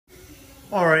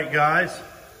All right, guys,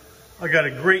 I got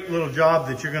a great little job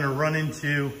that you're gonna run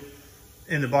into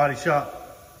in the body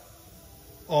shop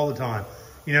all the time.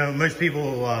 You know, most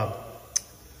people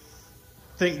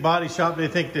think body shop, they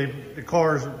think the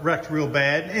car's wrecked real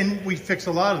bad, and we fix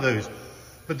a lot of those.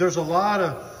 But there's a lot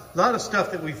of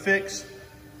stuff that we fix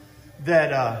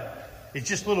that it's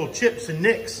just little chips and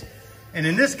nicks. And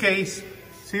in this case,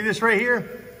 see this right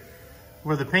here,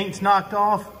 where the paint's knocked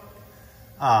off?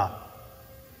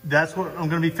 That's what I'm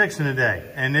gonna be fixing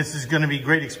today. And this is gonna be a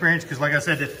great experience because like I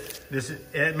said,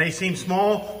 it may seem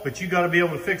small, but you gotta be able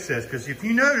to fix this. Because if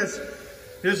you notice,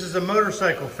 this is a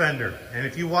motorcycle fender. And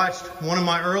if you watched one of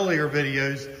my earlier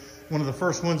videos, one of the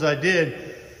first ones I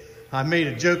did, I made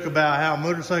a joke about how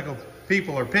motorcycle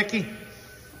people are picky.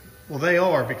 Well, they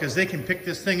are, because they can pick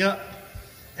this thing up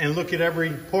and look at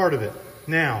every part of it.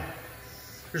 Now,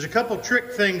 there's a couple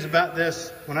trick things about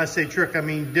this. When I say trick, I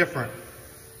mean different.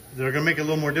 They're gonna make it a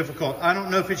little more difficult. I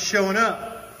don't know if it's showing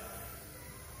up,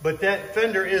 but that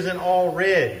fender isn't all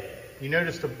red. You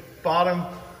notice the bottom,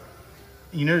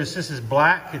 you notice this is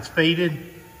black, it's faded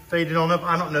on up.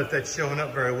 I don't know if that's showing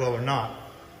up very well or not.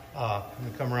 Let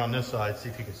me come around this side, see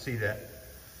if you can see that.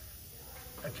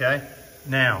 Okay,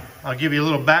 now, I'll give you a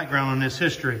little background on this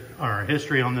history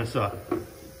on this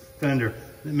fender.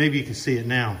 Maybe you can see it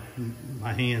now.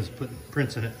 My hand's putting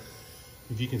prints in it.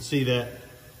 If you can see that,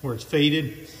 where it's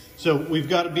faded. So we've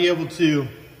got to be able to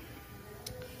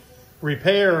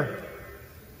repair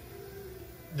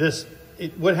this.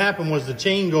 What happened was the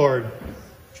chain guard,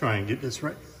 try and get this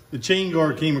right. The chain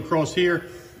guard came across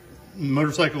here,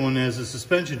 motorcycle, and as the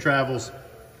suspension travels,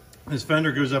 this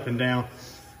fender goes up and down,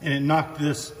 and it knocked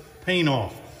this paint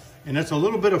off. And that's a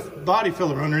little bit of body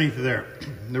filler underneath there.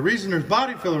 The reason there's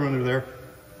body filler under there,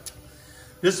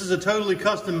 this is a totally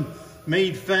custom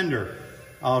made fender.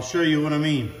 I'll show you what I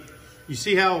mean. You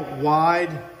see how wide,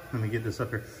 let me get this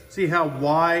up here. See how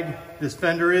wide this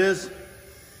fender is?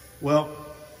 Well,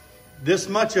 this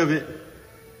much of it,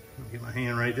 let me get my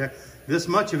hand right there. This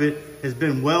much of it has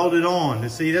been welded on.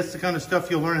 And see, that's the kind of stuff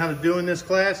you'll learn how to do in this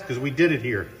class because we did it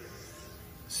here.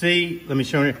 See, let me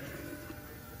show you.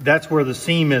 That's where the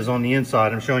seam is on the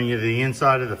inside. I'm showing you the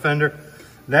inside of the fender.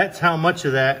 That's how much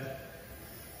of that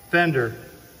fender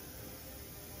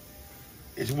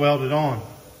is welded on.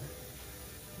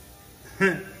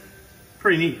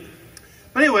 Pretty neat.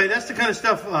 But anyway, that's the kind of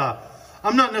stuff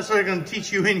I'm not necessarily going to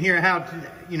teach you in here how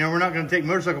to, you know, we're not going to take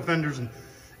motorcycle fenders and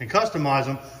customize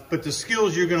them, but the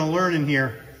skills you're going to learn in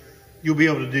here, you'll be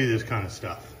able to do this kind of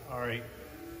stuff. All right.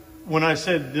 When I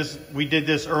said this, we did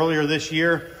this earlier this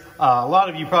year, a lot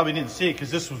of you probably didn't see it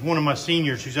because this was one of my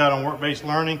seniors who's out on work-based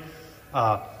learning.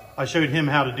 I showed him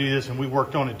how to do this and we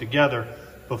worked on it together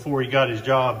before he got his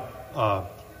job.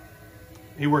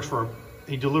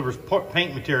 He delivers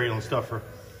paint material and stuff for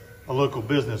a local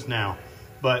business now,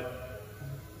 but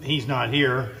he's not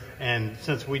here. And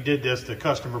since we did this, the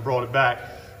customer brought it back,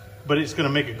 but it's gonna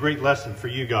make a great lesson for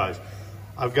you guys.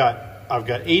 I've got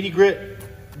 80 grit,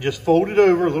 just folded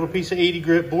over, a little piece of 80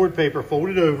 grit board paper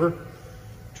folded over.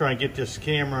 Try and get this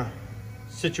camera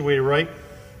situated right.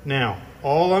 Now,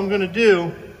 all I'm gonna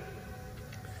do,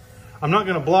 I'm not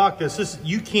gonna block this.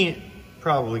 You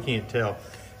probably can't tell.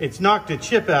 It's knocked a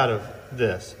chip out of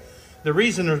this. The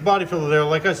reason there's body filler there,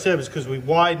 like I said, is because we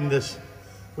widened this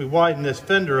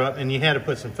fender up and you had to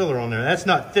put some filler on there. That's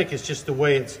not thick, it's just the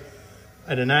way it's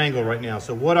at an angle right now.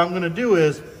 So what I'm gonna do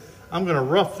is, I'm gonna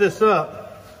rough this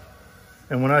up.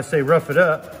 And when I say rough it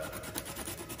up,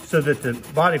 so that the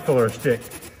body filler will stick.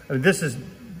 I mean, this is,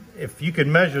 if you could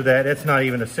measure that, it's not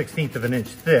even a 1/16 of an inch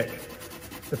thick.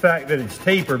 The fact that it's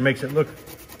tapered makes it look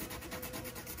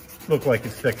like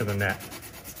it's thicker than that.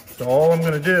 So all I'm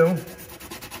gonna do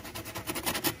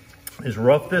is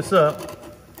rough this up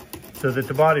so that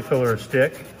the body filler will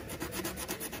stick.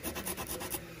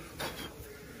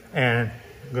 And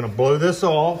I'm gonna blow this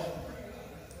off.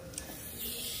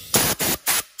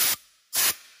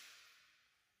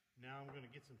 Now I'm gonna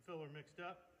get some filler mixed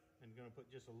up and gonna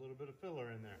put just a little bit of filler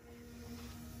in there.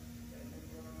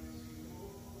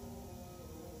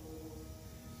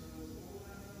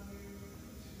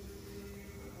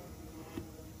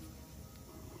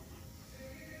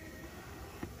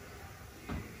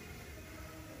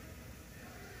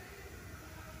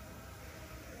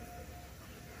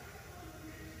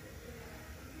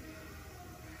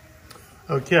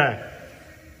 Okay,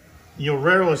 you'll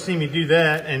rarely see me do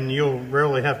that and you'll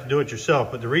rarely have to do it yourself.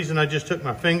 But the reason I just took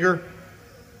my finger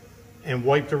and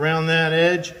wiped around that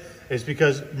edge is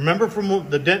because, remember from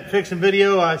the dent fixing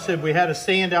video, I said we had to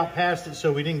sand out past it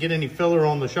so we didn't get any filler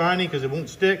on the shiny because it won't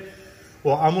stick.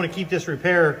 Well, I'm gonna keep this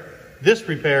repair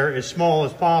as small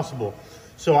as possible.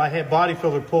 So I had body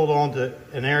filler pulled onto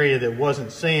an area that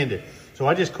wasn't sanded. So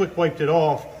I just quick wiped it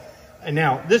off. And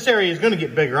now this area is going to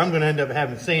get bigger. I'm going to end up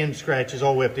having sand scratches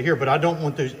all the way up to here, but I don't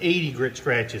want those 80 grit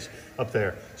scratches up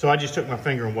there. So I just took my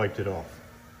finger and wiped it off.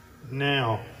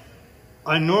 Now,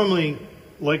 I normally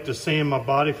like to sand my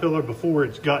body filler before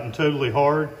it's gotten totally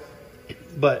hard,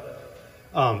 but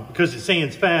because it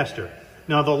sands faster.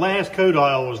 Now the last coat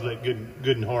I always let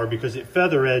good and hard because it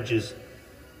feather edges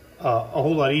a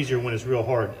whole lot easier when it's real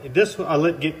hard. This I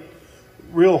let get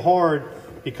real hard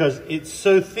because it's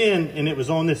so thin and it was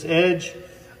on this edge.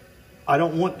 I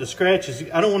don't want the scratches.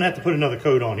 I don't want to have to put another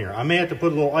coat on here. I may have to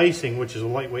put a little icing, which is a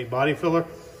lightweight body filler,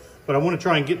 but I want to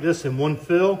try and get this in one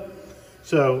fill.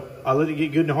 So I let it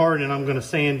get good and hard, and I'm going to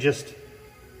sand just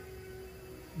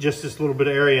this little bit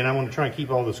of area, and I want to try and keep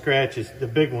all the scratches, the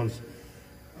big ones,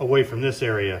 away from this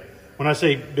area. When I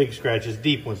say big scratches,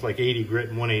 deep ones like 80 grit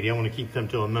and 180, I want to keep them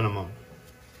to a minimum.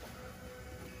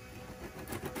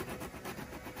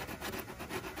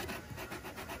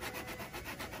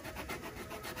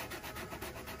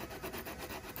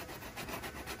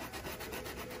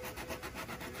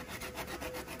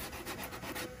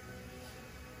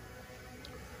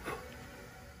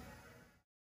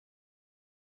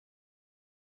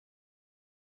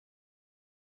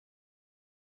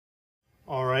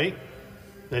 All right,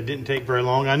 that didn't take very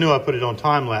long. I knew I put it on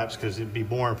time lapse because it'd be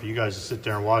boring for you guys to sit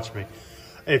there and watch me.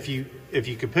 If you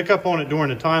could pick up on it during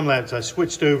the time lapse, I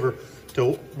switched over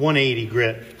to 180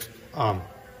 grit.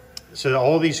 So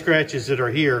all these scratches that are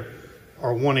here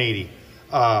are 180.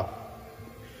 Now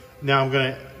I'm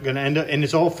gonna end up, and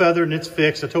it's all feathered and it's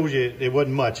fixed. I told you it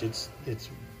wasn't much. It's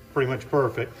pretty much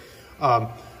perfect. I'm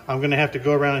gonna have to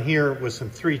go around here with some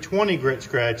 320 grit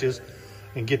scratches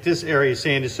and get this area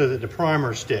sanded so that the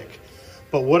primers stick.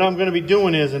 But what I'm gonna be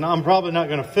doing is, and I'm probably not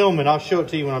gonna film it, I'll show it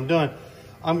to you when I'm done,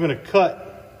 I'm gonna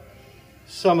cut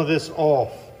some of this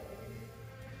off.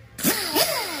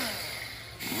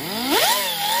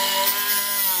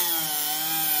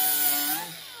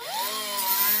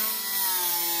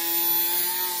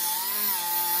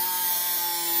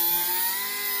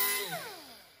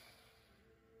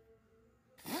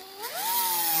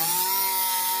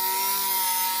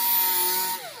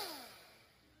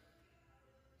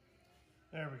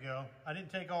 There we go. I didn't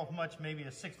take off much, maybe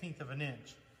a 1/16 of an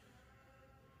inch,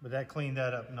 but that cleaned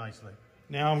that up nicely.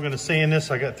 Now I'm going to sand this.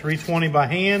 I got 320 by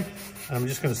hand, and I'm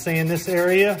just going to sand this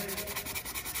area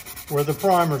where the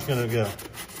primer's going to go.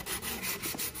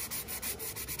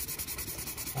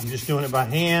 I'm just doing it by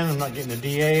hand. I'm not getting the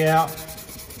DA out.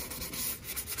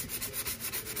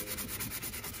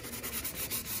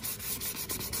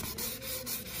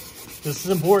 This is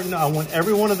important. I want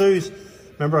every one of those.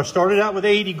 Remember, I started out with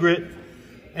 80 grit,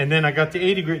 and then I got the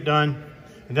 80 grit done,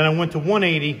 and then I went to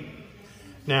 180.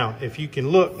 Now, if you can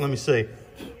look, let me see.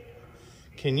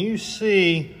 Can you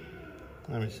see,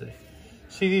 let me see.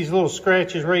 See these little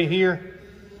scratches right here?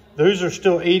 Those are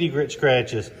still 80 grit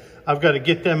scratches. I've got to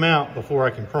get them out before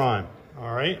I can prime.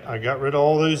 All right, I got rid of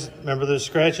all those, remember those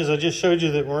scratches I just showed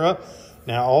you that were up?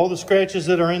 Now, all the scratches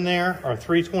that are in there are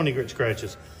 320 grit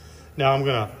scratches. Now, I'm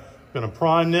gonna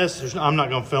prime this. I'm not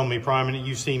gonna film me priming it.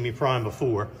 You've seen me prime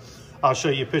before. I'll show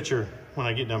you a picture when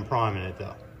I get done priming it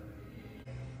though.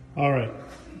 All right,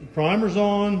 the primer's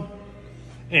on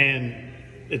and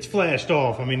it's flashed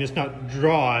off. I mean, it's not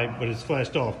dry, but it's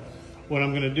flashed off. What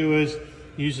I'm gonna do is,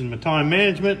 using my time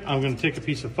management, I'm gonna take a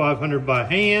piece of 500 by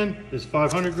hand, this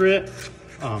 500 grit.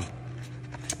 Let's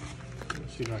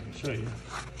see if I can show you.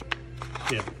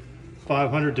 Yeah,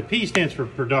 500, the P stands for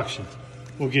production.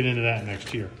 We'll get into that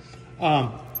next year.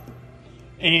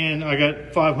 And I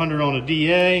got 500 on a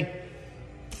DA.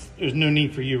 There's no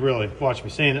need for you really. Watch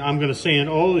me sand it. I'm gonna sand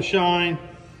all the shine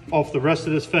off the rest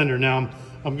of this fender. Now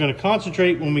I'm gonna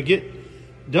concentrate when we get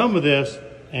done with this,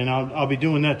 and I'll be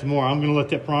doing that tomorrow. I'm gonna let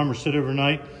that primer sit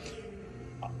overnight.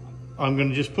 I'm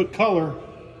gonna just put color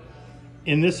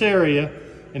in this area,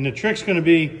 and the trick's gonna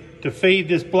be to fade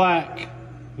this black.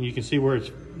 You can see where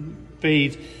it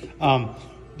fades.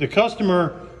 The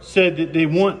customer said that they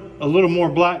want a little more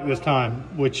black this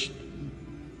time, which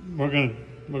we're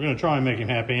gonna try and make him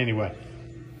happy anyway.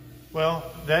 Well,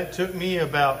 that took me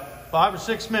about 5 or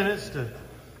 6 minutes to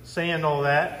sand all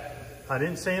that. I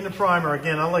didn't sand the primer.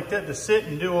 Again, I like that to sit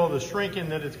and do all the shrinking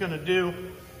that it's gonna do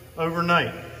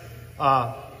overnight.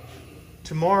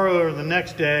 Tomorrow or the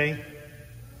next day,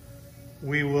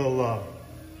 we will,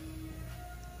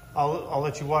 I'll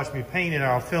let you watch me paint it, or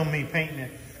I'll film me painting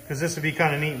it, because this would be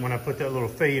kind of neat when I put that little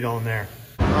fade on there.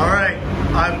 All right,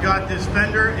 I've got this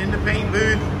fender in the paint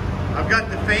booth. I've got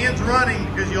the fans running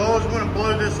because you always want to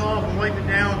blow this off and wipe it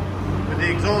down with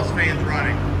the exhaust fans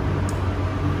running.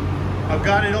 I've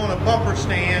got it on a bumper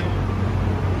stand.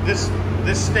 This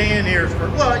stand here is for,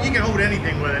 well, you can hold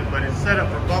anything with it, but it's set up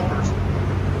for bumpers.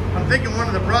 I'm thinking one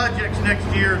of the projects next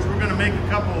year is we're going to make a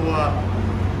couple,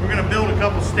 we're going to build a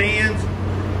couple stands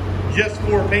just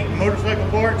for painting motorcycle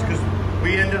parts, because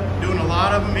we end up doing a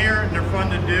lot of them here and they're fun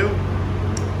to do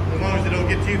as long as they don't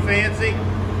get too fancy.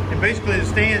 And basically the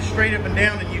stand's straight up and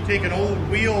down, and you take an old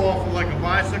wheel off of like a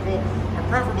bicycle or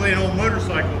preferably an old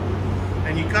motorcycle,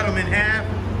 and you cut them in half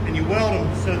and you weld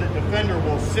them so that the fender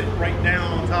will sit right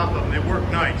down on top of them. They work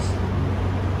nice.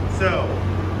 So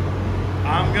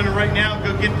I'm gonna right now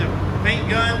go get the paint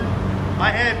gun. I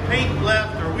had paint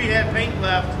left, or we had paint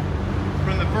left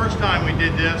from the first time we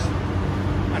did this,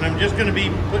 and I'm just gonna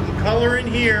be putting color in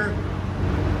here,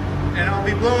 and I'll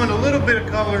be blowing a little bit of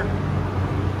color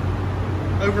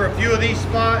over a few of these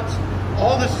spots.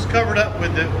 All this is covered up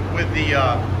with the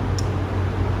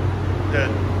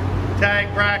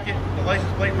tag bracket, the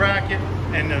license plate bracket,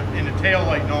 and the tail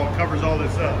light and all. It covers all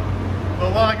this up.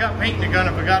 But while I got paint in the gun,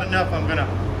 if I got enough, I'm gonna,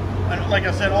 like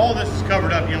I said, all this is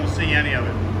covered up. You don't see any of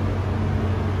it.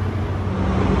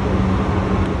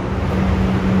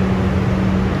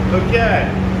 Okay.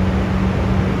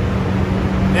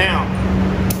 Now,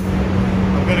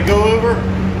 I'm gonna go over,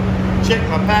 check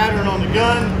my pattern on the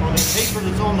gun, on the paper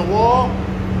that's on the wall.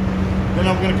 Then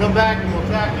I'm gonna come back and we'll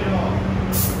tack it off.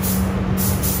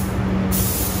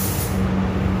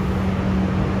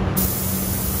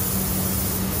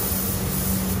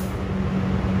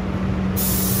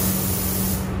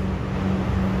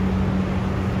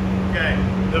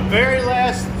 The very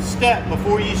last step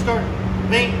before you start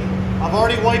painting, I've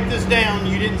already wiped this down,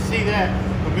 you didn't see that.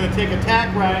 I'm going to take a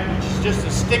tack rag, which is just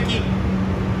a sticky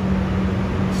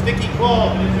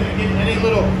cloth, and it's going to get any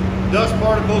little dust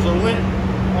particles or lint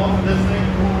off of this thing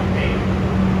before we paint it.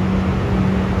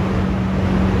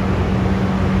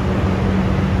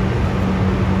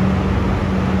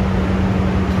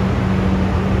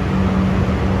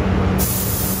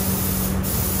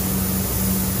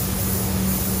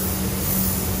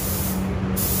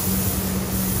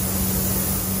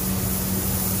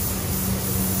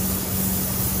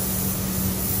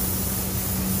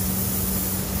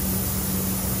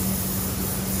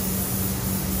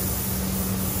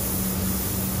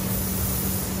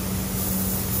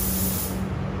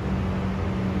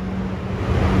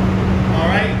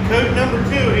 Coat number 2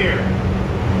 here.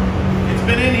 It's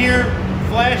been in here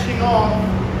flashing off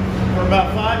for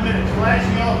about 5 minutes.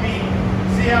 Flashing off meaning,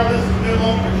 see how this is no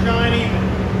longer shiny?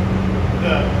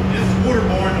 This is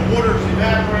waterborne. The water's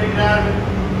evaporated out of it.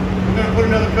 We're going to put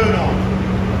another coat on.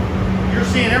 You're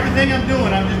seeing everything I'm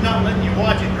doing. I'm just not letting you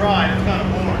watch it dry. It's kind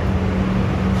of boring.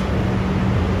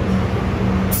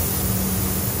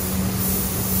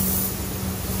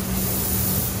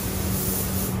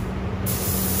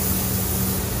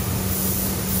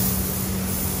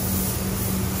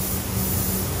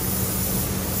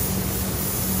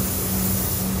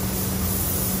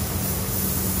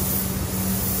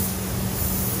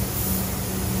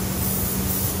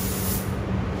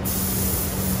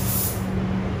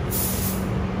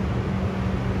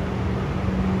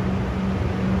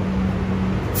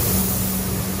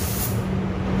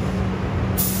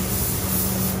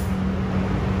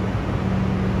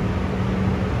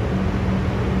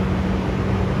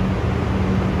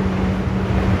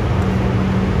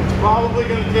 Probably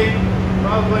going to take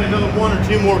another 1 or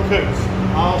 2 more coats.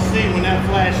 I'll see when that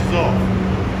flashes off.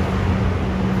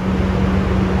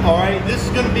 Alright, this is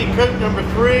going to be coat number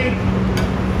 3.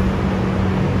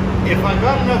 If I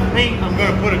got enough paint, I'm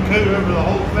going to put a coat over the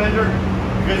whole fender.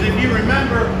 Because if you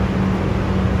remember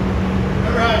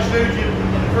how I showed you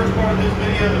in the first part of this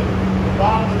video, the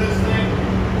bottom of this thing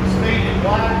was painted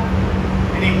black.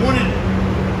 And he wanted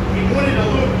a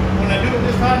look, when I do it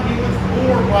this time, he wants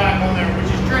more black on there,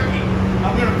 which is tricky.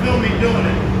 I'm going to film me doing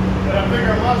it, but I figure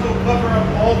I might as well cover up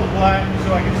all the black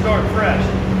so I can start fresh.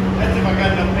 That's if I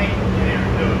got enough paint in here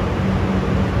to do it.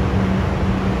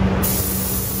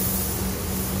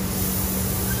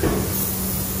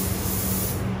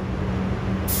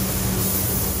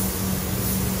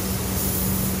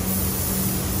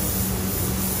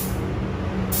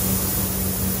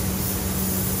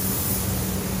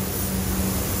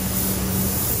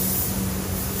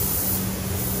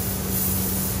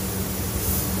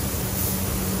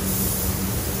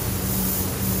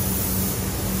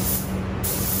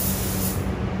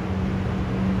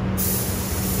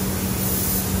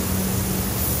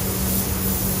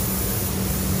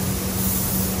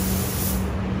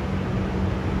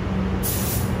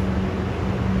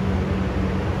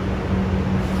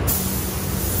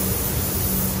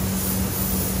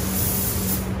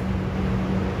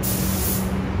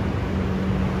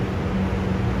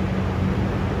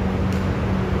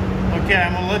 Okay,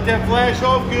 I'm gonna let that flash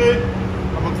off good.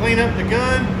 I'm gonna clean up the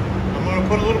gun. I'm gonna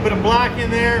put a little bit of black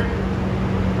in there.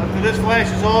 After this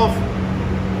flashes off,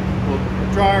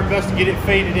 we'll try our best to get it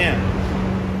faded in.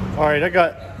 All right, I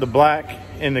got the black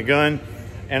in the gun,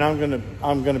 and I'm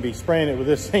gonna be spraying it with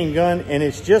this same gun, and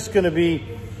it's just gonna be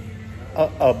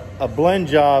a blend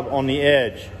job on the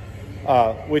edge,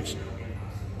 which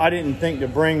I didn't think to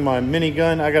bring my mini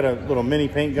gun. I got a little mini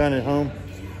paint gun at home.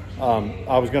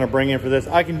 I was gonna bring in for this.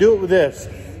 I can do it with this.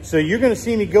 So you're gonna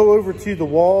see me go over to the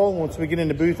wall once we get in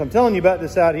the booth. I'm telling you about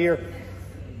this out here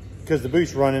because the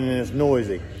booth's running and it's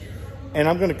noisy. And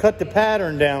I'm gonna cut the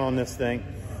pattern down on this thing.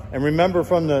 And remember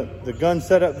from the gun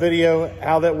setup video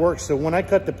how that works. So when I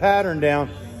cut the pattern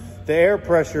down, the air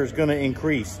pressure is gonna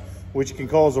increase, which can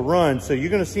cause a run. So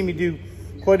you're gonna see me do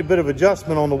quite a bit of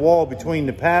adjustment on the wall between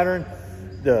the pattern,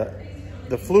 the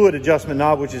fluid adjustment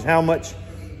knob, which is how much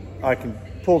I can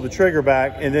pull the trigger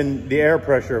back, and then the air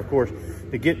pressure, of course,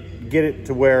 to get it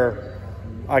to where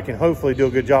I can hopefully do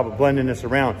a good job of blending this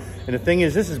around. And the thing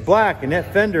is, this is black, and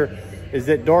that fender is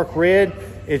that dark red.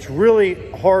 It's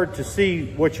really hard to see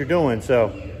what you're doing,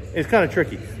 so it's kind of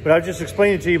tricky. But I'll just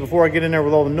explain it to you before I get in there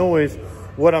with all the noise,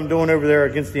 what I'm doing over there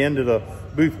against the end of the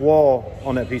booth wall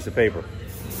on that piece of paper.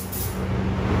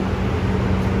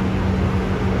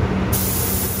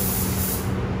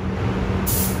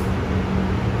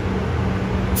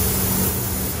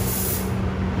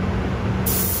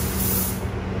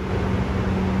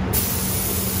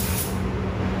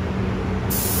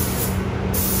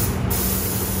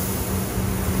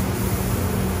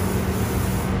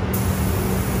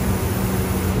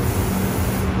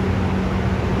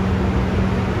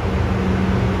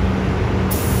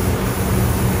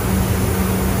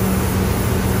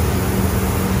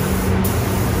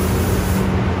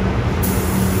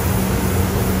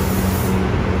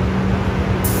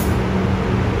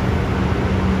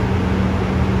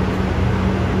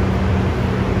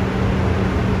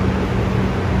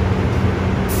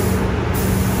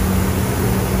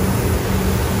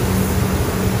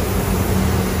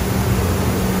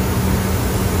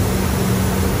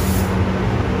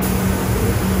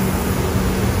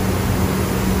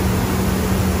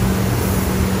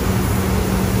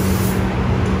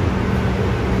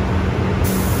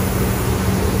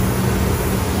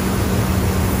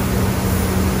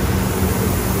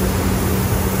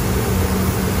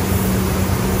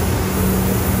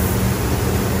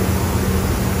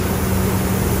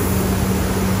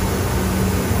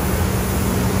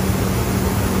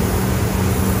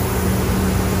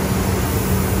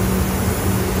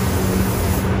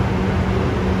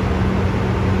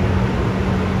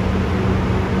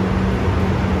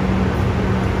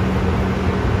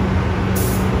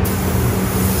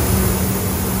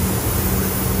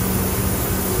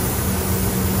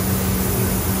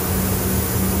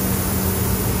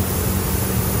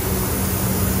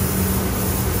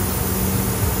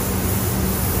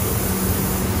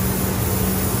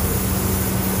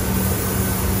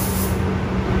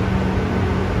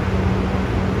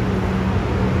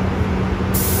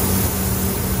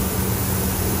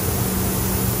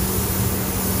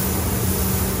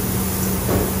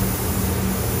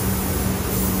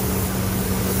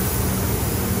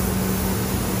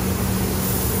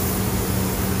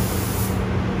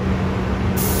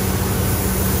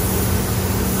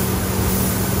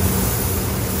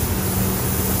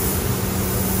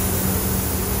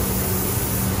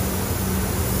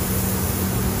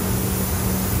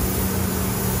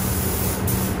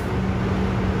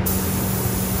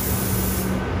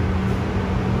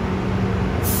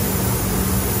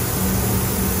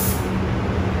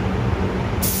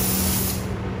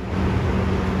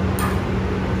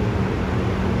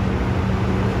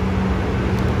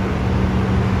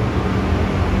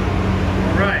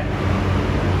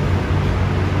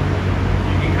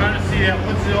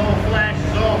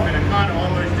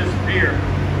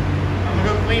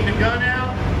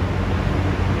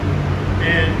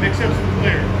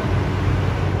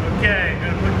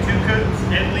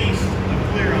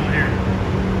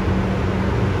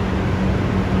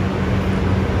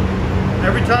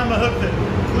 Every time I hook the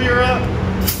clear up,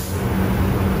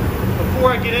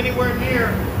 before I get anywhere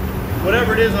near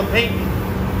whatever it is I'm painting,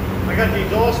 I got the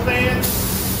exhaust fan.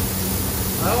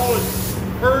 I always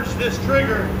purge this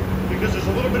trigger because there's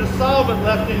a little bit of solvent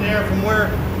left in there from where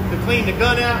to clean the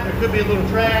gun out. There could be a little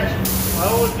trash. I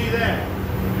always do that.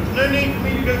 There's no need for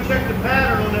me to go check the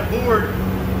pattern on that board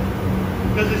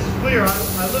because this is clear.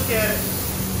 I look at it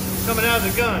coming out of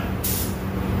the gun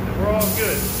and we're all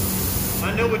good.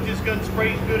 I know what this gun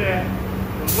spray is good at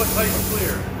and what type of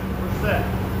clear. Where's that?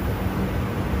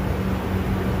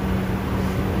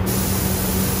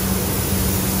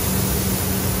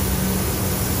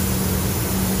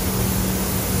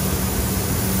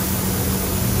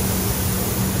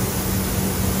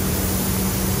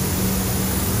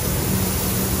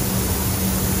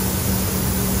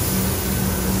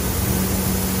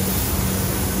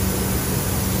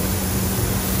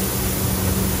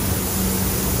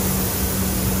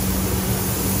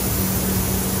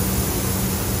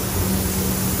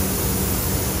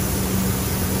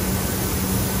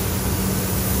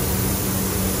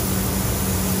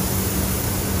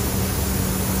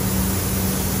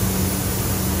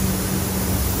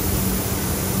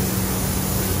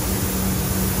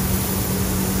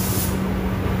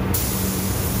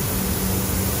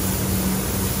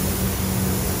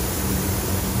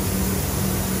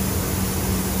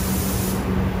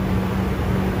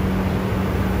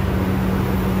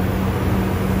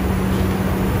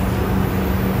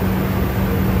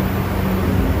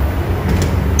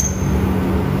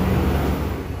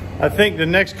 I think the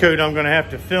next coat I'm gonna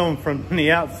have to film from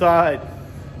the outside.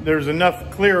 There's enough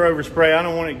clear overspray. I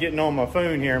don't want it getting on my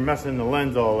phone here and messing the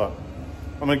lens all up.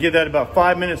 I'm gonna give that about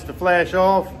 5 minutes to flash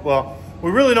off. Well,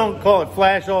 we really don't call it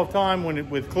flash off time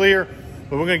with clear,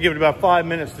 but we're gonna give it about 5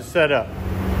 minutes to set up.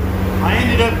 I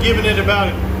ended up giving it about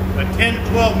a 10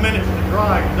 to 12 minutes to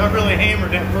dry because I really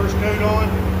hammered that first coat on,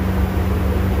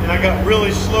 and I got really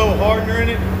slow hardener in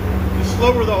it. The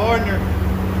slower the hardener,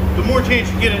 the more chance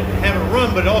you get it to have it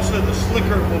run, but also the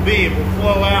slicker it will be. It will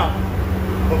flow out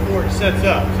before it sets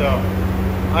up. So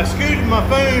I scooted my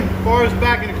phone as far as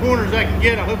back in the corner as I can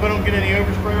get. I hope I don't get any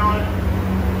overspray on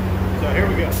it. So here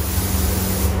we go.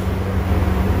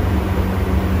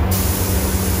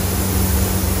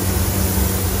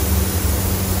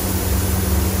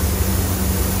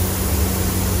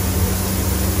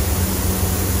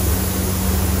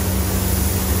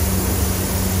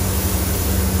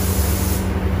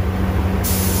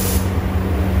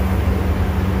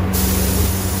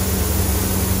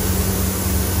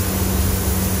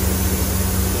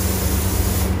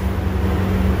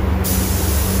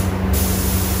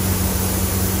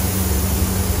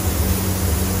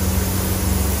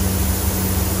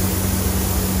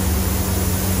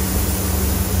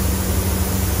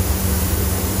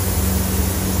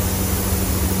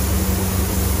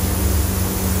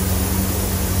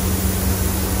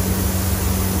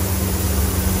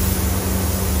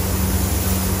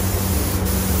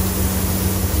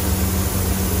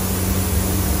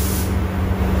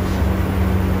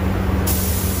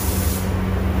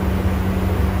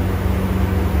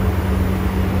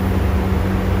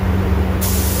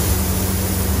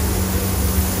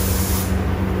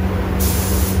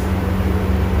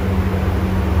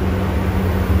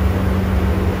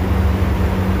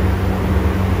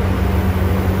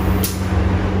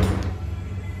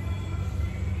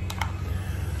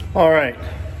 All right,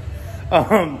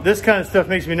 this kind of stuff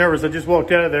makes me nervous. I just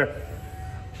walked out of there.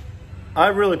 I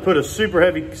really put a super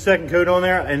heavy second coat on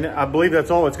there, and I believe that's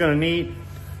all it's gonna need.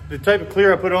 The type of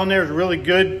clear I put on there is really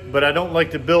good, but I don't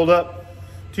like to build up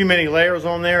too many layers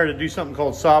on there to do something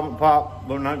called solvent pop.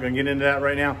 We're not gonna get into that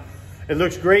right now. It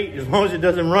looks great as long as it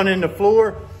doesn't run in the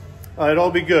floor.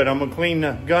 It'll be good. I'm gonna clean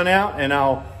the gun out, and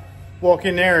I'll walk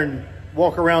in there and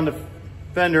walk around the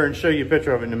fender and show you a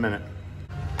picture of it in a minute.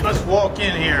 Let's walk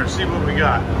in here and see what we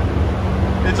got.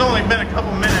 It's only been a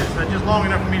couple minutes, but just long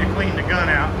enough for me to clean the gun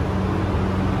out.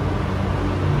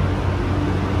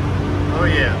 Oh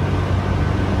yeah.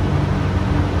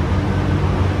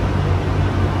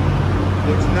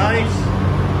 Looks nice.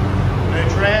 No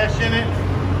trash in it.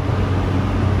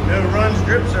 No runs,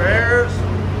 drips, or errors.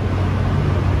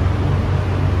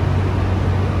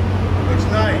 Looks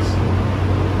nice.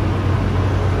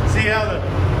 See how the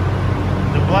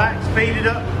black's faded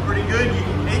up pretty good.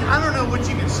 I don't know what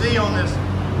you can see on this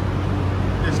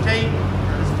tape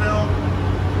or this film,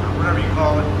 or whatever you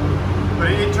call it,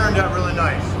 but it turned out really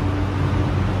nice.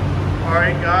 All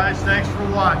right, guys, thanks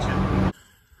for watching.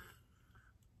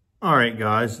 All right,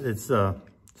 guys, it's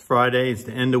Friday. It's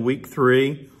the end of week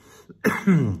 3.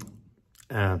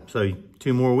 So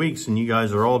 2 more weeks, and you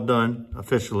guys are all done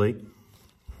officially.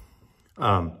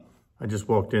 I just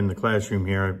walked in the classroom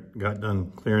here. I got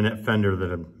done clearing that fender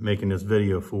that I'm making this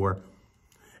video for.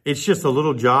 It's just a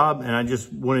little job, and I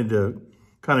just wanted to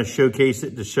kind of showcase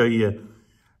it to show you,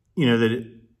 you know, that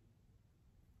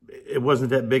it wasn't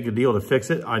that big a deal to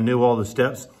fix it. I knew all the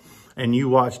steps, and you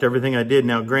watched everything I did.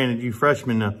 Now, granted, you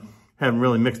freshmen haven't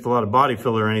really mixed a lot of body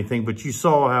filler or anything, but you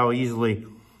saw how easily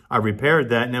I repaired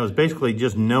that, and it was basically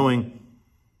just knowing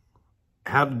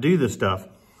how to do this stuff.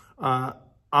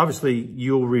 Obviously,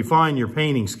 you'll refine your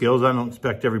painting skills. I don't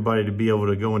expect everybody to be able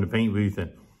to go into paint booth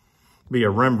and be a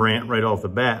Rembrandt right off the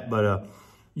bat, but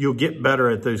you'll get better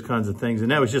at those kinds of things. And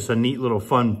that was just a neat little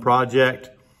fun project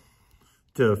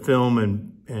to film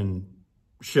and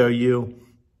show you.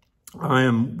 I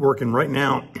am working right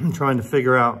now trying to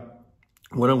figure out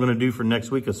what I'm going to do for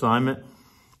next week assignment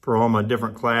for all my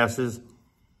different classes.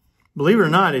 Believe it or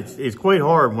not, it's quite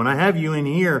hard. When I have you in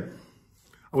here,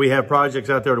 we have projects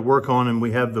out there to work on, and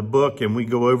we have the book, and we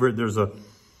go over it.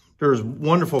 There's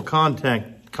wonderful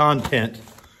content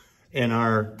in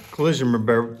our collision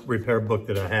repair book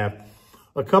that I have.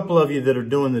 A couple of you that are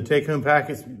doing the take-home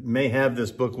packets may have this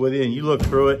book with you, and you look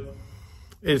through it.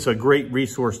 It's a great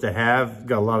resource to have.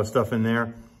 Got a lot of stuff in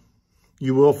there.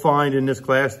 You will find in this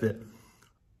class that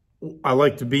I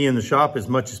like to be in the shop as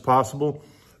much as possible,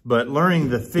 but learning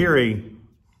the theory,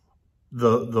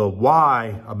 the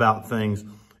why about things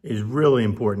is really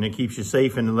important. It keeps you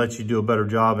safe and it lets you do a better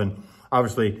job. And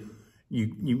obviously,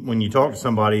 when you talk to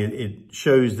somebody, it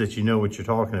shows that you know what you're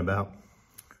talking about.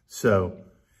 So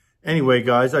Anyway,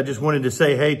 guys, I just wanted to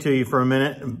say hey to you for a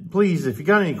minute. And please, if you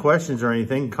got any questions or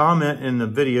anything, comment in the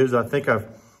videos. I think I've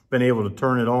been able to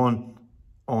turn it on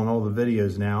all the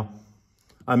videos now.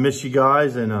 I miss you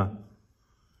guys, and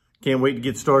can't wait to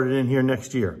get started in here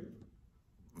next year.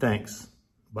 Thanks.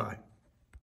 Bye.